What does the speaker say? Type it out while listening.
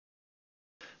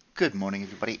Good morning,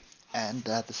 everybody, and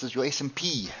this is your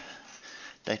S&P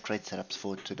day trade setups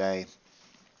for today.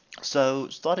 So,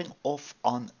 starting off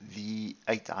on the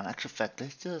 8 hour, in actual fact,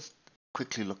 let's just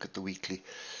quickly look at the weekly.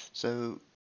 So,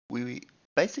 we're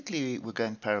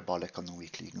going parabolic on the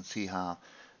weekly. You can see how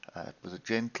it was a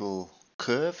gentle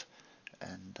curve,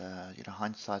 and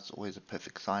hindsight's always a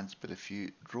perfect science. But if you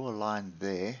draw a line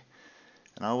there,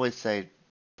 and I always say,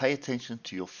 pay attention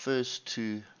to your first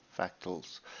two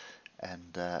fractals.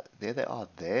 And there they are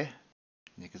there.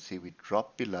 And you can see we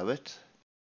dropped below it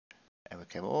and we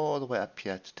came all the way up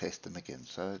here to test them again.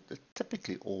 So it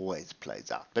typically always plays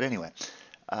out. But anyway,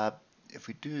 if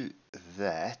we do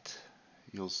that,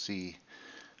 you'll see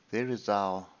there is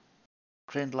our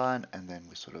trend line, and then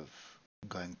we're sort of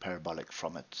going parabolic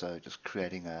from it. So just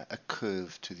creating a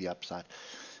curve to the upside.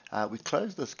 We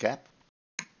closed this gap.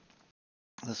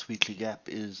 This weekly gap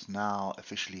is now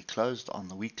officially closed on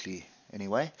the weekly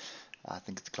anyway. I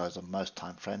think it's closed on most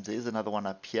time frames. There is another one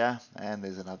up here, and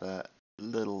there's another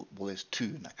there's two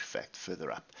in actual fact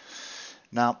further up.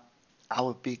 Now,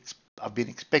 I've been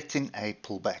expecting a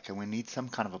pullback, and we need some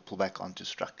kind of a pullback onto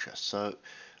structure. So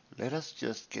let us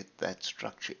just get that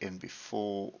structure in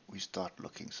before we start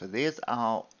looking. So there's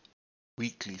our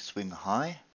weekly swing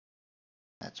high.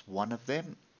 That's one of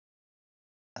them.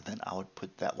 And then I would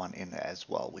put that one in as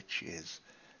well, which is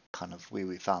kind of where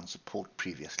we found support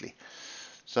previously.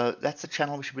 So that's the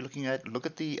channel we should be looking at. Look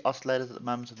at the oscillators at the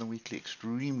moment on the weekly,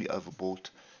 extremely overbought.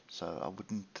 So I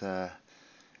wouldn't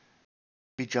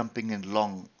be jumping in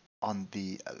long on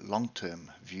the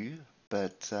long-term view.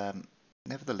 But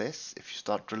nevertheless, if you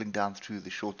start drilling down through the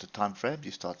shorter time frames,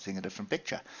 you start seeing a different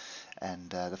picture.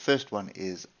 And the first one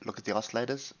is look at the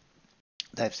oscillators.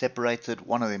 They've separated.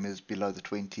 One of them is below the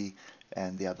 20,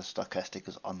 and the other stochastic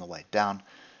is on the way down.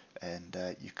 And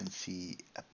you can see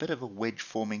a bit of a wedge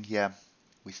forming here.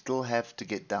 We still have to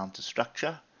get down to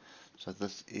structure. So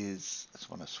this is, I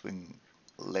just want to swing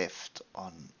left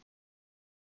on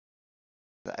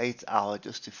the 8 hour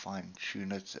just to fine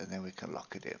tune it, and then we can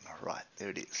lock it in. Right,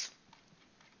 there it is.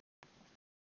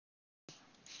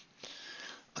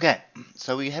 Okay,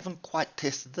 so we haven't quite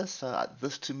tested this. So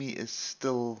this to me is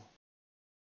still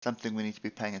something we need to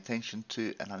be paying attention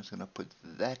to, and I'm just going to put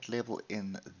that level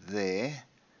in there.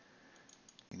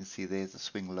 You can see there's a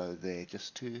swing low there,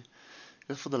 just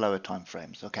for the lower time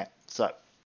frames. Okay, so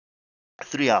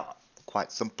 3 hour,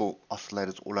 quite simple,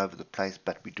 oscillators all over the place,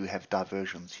 but we do have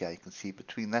diversions here. You can see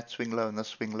between that swing low and this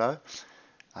swing low,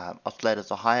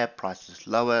 oscillators are higher, price is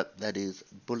lower. That is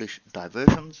bullish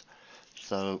diversions.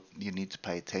 So you need to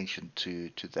pay attention to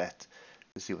that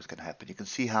to see what's going to happen. You can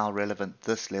see how relevant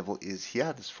this level is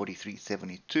here, this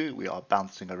 43.72. We are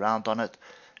bouncing around on it,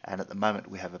 and at the moment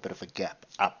we have a bit of a gap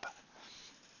up.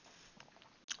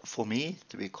 For me,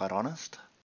 to be quite honest,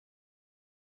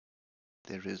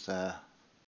 there is a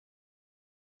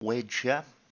wedge here,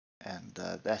 and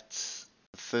that's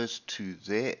the first two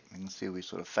there. You can see we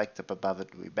sort of faked up above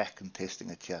it. We're back and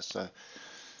testing it here. So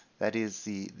that is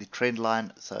the trend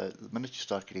line. So the minute you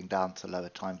start getting down to lower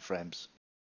time frames,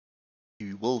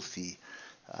 you will see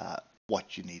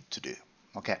what you need to do.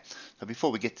 Okay, so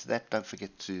before we get to that, don't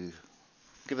forget to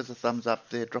give us a thumbs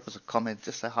up there, drop us a comment,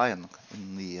 just say hi in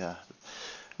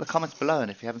the comments below,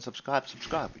 and if you haven't subscribed,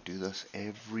 subscribe. We do this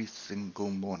every single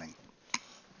morning.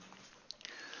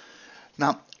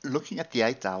 Now, looking at the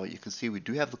 8 hour, you can see we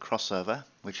do have the crossover,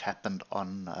 which happened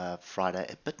on Friday.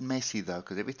 A bit messy though,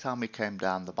 because every time we came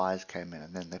down, the buyers came in,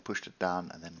 and then they pushed it down,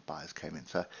 and then the buyers came in.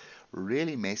 So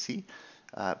really messy.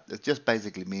 It just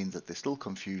basically means that there's still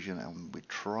confusion, and we're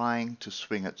trying to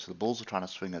swing it. So the bulls are trying to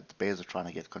swing it, the bears are trying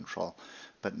to get control,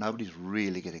 but nobody's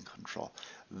really getting control.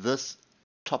 This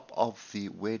top of the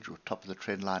wedge or top of the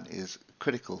trend line is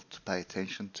critical to pay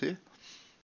attention to.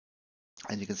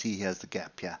 And you can see here's the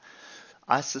gap here.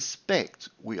 I suspect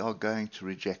we are going to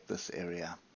reject this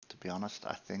area. To be honest,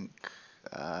 I think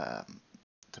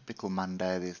typical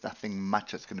Monday, there's nothing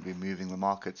much that's going to be moving the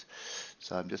markets.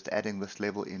 So I'm just adding this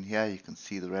level in here. You can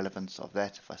see the relevance of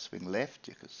that. If I swing left,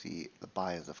 you can see the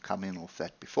buyers have come in off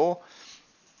that before.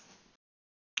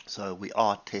 So we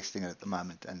are testing it at the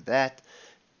moment, and that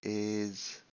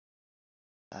is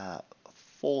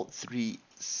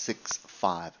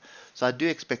 4365. So I do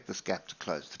expect this gap to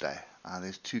close today.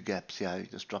 There's two gaps here. You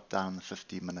just drop down the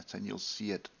 15 minutes and you'll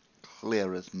see it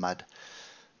clear as mud.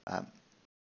 Well,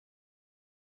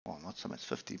 not so much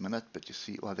 50 minute, but you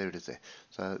see, well, there it is there.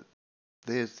 So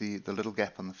there's the little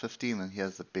gap on the 15, and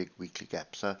here's the big weekly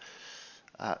gap. So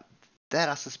that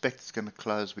I suspect is going to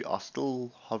close. We are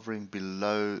still hovering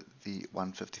below the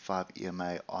 155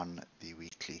 EMA on the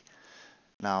weekly.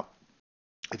 Now,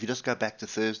 if you just go back to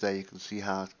Thursday, you can see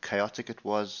how chaotic it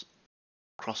was.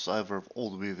 crossover of all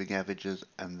the moving averages,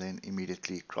 and then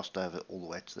immediately crossed over all the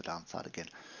way to the downside again.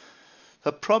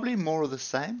 So probably more of the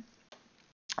same,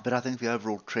 but I think the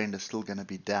overall trend is still going to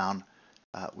be down.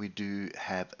 We do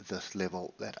have this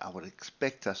level that I would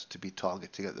expect us to be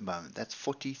targeting at the moment. That's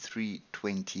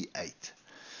 43.28.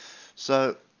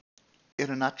 So in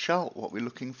a nutshell, what we're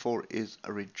looking for is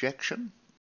a rejection,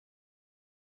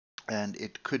 and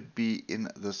it could be in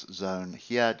this zone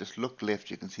here. Just look left,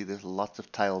 you can see there's lots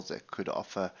of tails that could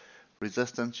offer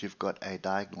resistance. You've got a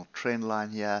diagonal trend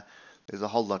line here. There's a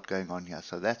whole lot going on here.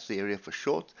 So that's the area for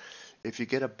short. If you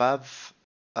get above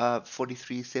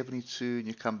 43.72 and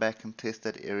you come back and test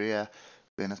that area,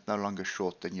 then it's no longer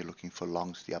short, then you're looking for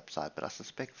longs to the upside. But I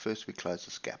suspect first we close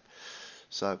this gap.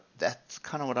 So that's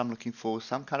kind of what I'm looking for,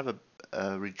 some kind of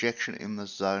a rejection in the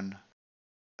zone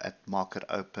at market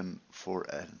open for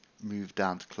a move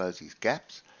down to close these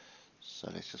gaps.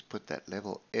 So let's just put that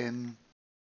level in.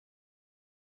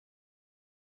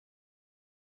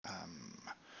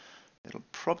 It'll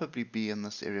probably be in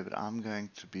this area, but I'm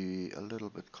going to be a little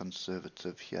bit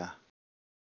conservative here.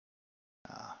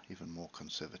 Even more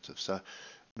conservative. So I'm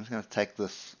just going to take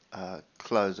this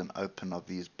close and open of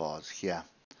these bars here.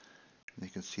 And you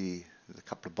can see there's a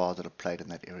couple of bars that are played in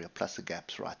that area, plus the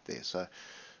gaps right there. So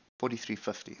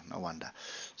 43.50, no wonder.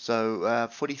 So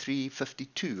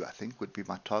 43.52, I think, would be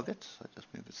my target. So just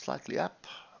move it slightly up.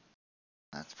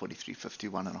 That's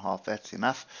 43.51.5. That's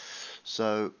enough.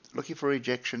 So looking for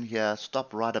rejection here.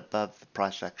 Stop right above the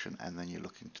price action, and then you're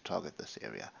looking to target this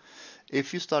area.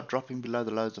 If you start dropping below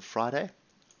the lows of Friday,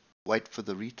 wait for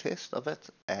the retest of it,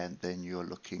 and then you're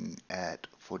looking at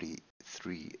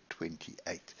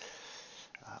 43.28.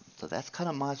 So that's kind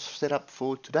of my setup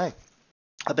for today.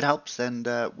 Hope it helps, and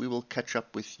we will catch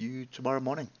up with you tomorrow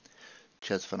morning.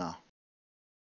 Cheers for now.